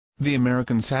The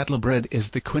American Saddlebred is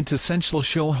the quintessential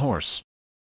show horse.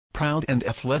 Proud and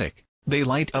athletic, they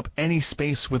light up any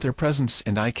space with their presence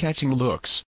and eye-catching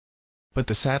looks. But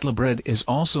the Saddlebred is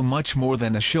also much more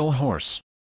than a show horse.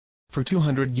 For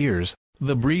 200 years,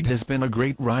 the breed has been a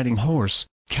great riding horse,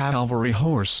 cavalry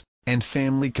horse, and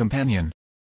family companion.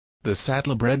 The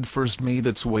Saddlebred first made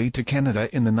its way to Canada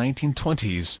in the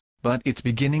 1920s, but its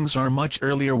beginnings are much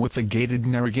earlier with the gaited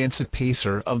Narragansett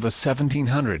Pacer of the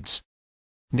 1700s.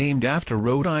 Named after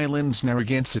Rhode Island's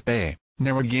Narragansett Bay,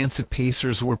 Narragansett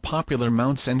Pacers were popular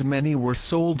mounts and many were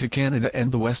sold to Canada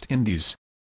and the West Indies.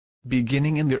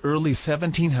 Beginning in the early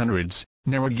 1700s,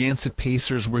 Narragansett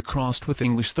Pacers were crossed with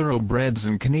English Thoroughbreds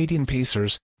and Canadian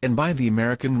Pacers, and by the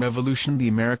American Revolution the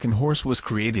American horse was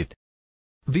created.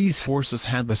 These horses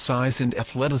had the size and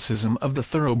athleticism of the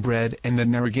Thoroughbred and the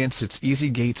Narragansett's easy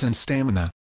gaits and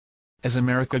stamina. As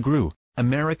America grew,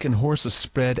 American horses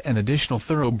spread and additional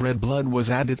Thoroughbred blood was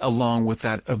added along with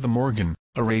that of the Morgan,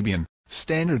 Arabian,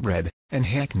 Standardbred, and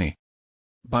Hackney.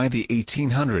 By the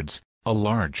 1800s, a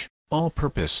large,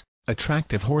 all-purpose,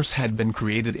 attractive horse had been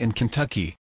created in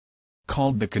Kentucky.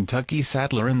 Called the Kentucky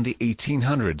Saddler in the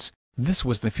 1800s, this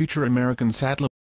was the future American Saddler.